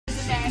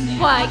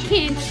Why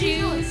can't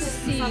you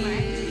see?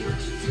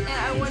 And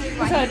I wondered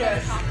why he was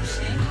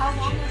accomplishing. How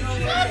long ago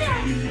was it?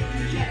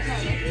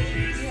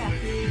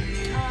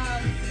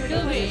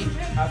 Really?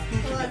 How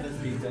cool to get this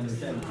pizza in the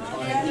gym?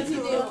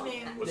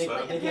 What's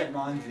that? They get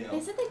Ronzio.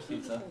 They said they keep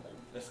pizza.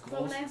 The But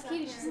school. when I asked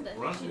Katie, she said that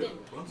she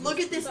didn't. Look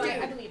at this So I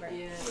dude. believe her.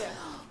 He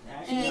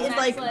And is Matt's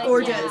like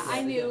gorgeous. Yeah,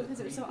 I knew because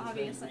it was so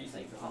obvious. I was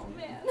like, oh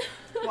man.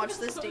 Watch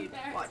this dude.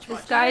 Watch.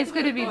 This guy's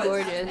gonna be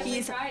gorgeous.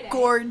 He's See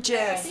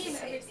gorgeous. him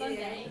every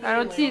Sunday. I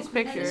don't see his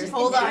picture.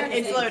 Hold on,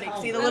 it's loading.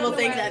 See the little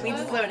thing that means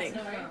it's loading.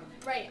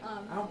 Right.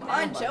 Come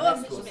on, show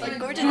him. Like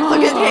gorgeous.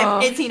 Look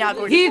at him. Is he not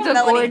gorgeous? He's a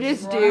Melanie,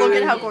 gorgeous dude. Look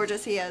at how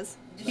gorgeous he is.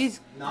 He's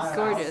gorgeous. Not at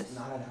our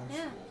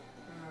Yeah.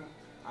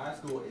 Our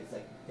school is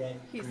like dead.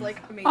 He's like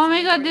amazing. Oh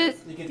my god,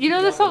 this, you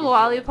know the song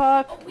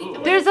Lollipop?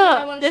 There's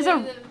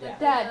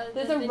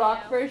a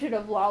rock version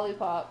of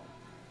Lollipop.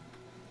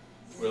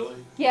 Really?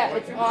 Yeah,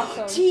 it's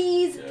awesome.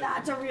 Jeez,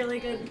 that's a really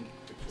good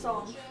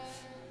song.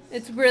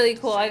 It's really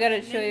cool. I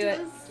gotta show you it.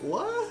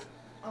 What?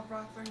 A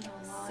rock version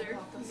of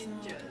Lollipop.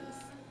 Ninjas.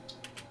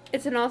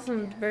 It's an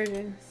awesome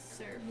version.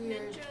 Surf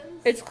ninjas.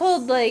 It's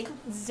called like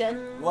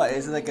Zen. What,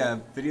 is it like a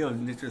video of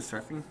ninjas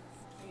surfing?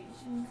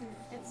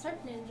 It's Surf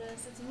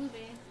Ninjas. It's a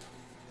movie.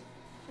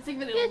 It's like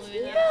vanilla It's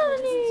movie.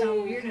 Melanie.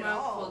 So weird at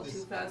all.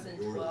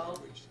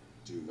 2012.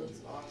 Dude, Looks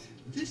awesome.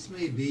 this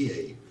may be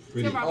a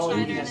pretty Rob bold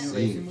Schneider.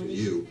 scene for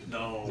you,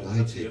 No. but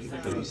I take it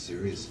pretty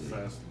seriously.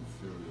 Fast and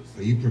Furious.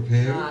 Are you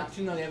prepared?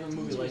 Actually, no, they have a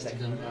movie like that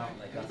coming out.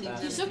 Like a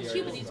Fast He's so and cute,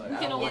 Furious, but he's but I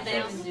getting don't old watch now.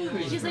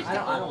 it. He's like I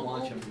don't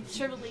watch the him. old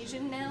shriveled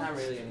Asian now. Not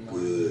really anymore.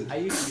 Good. I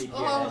used to be good.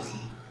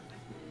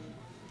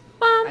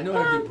 Oh. I know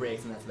how to do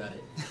breaks and that's about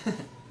it.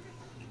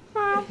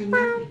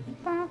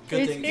 Good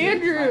It's thing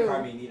Andrew. my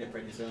car may need it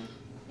pretty soon.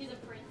 He's a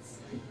prince.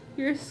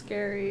 You're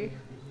scary.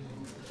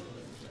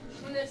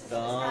 When this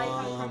guy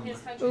comes from his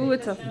country. Ooh,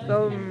 it's a because,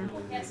 thumb.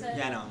 he has to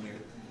Yeah, I know, I'm weird.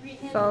 read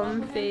him, Thumb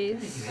welcome him.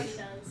 face. That's what he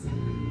does.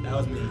 That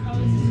was me. Oh, it's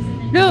just his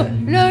name. No.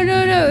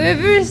 Have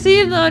you ever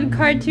seen on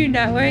Cartoon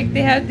Network?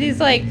 They have these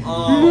like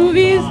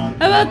movies God.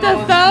 about the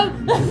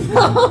thumb,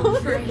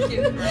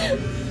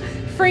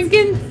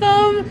 Franken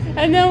thumb,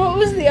 and then what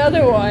was the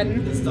other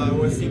one? The Star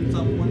Wars theme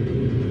thumb one. I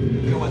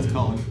forget what it's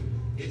called.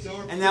 It's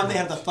our And now they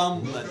have the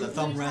thumb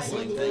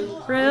wrestling thing.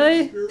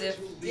 Really?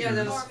 Yeah,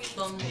 that was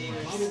fun.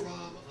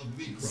 panorama of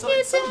me.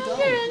 Yes, I'm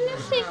here.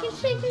 Shake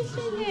it.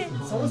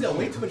 Someone's got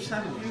way too much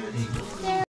time in there.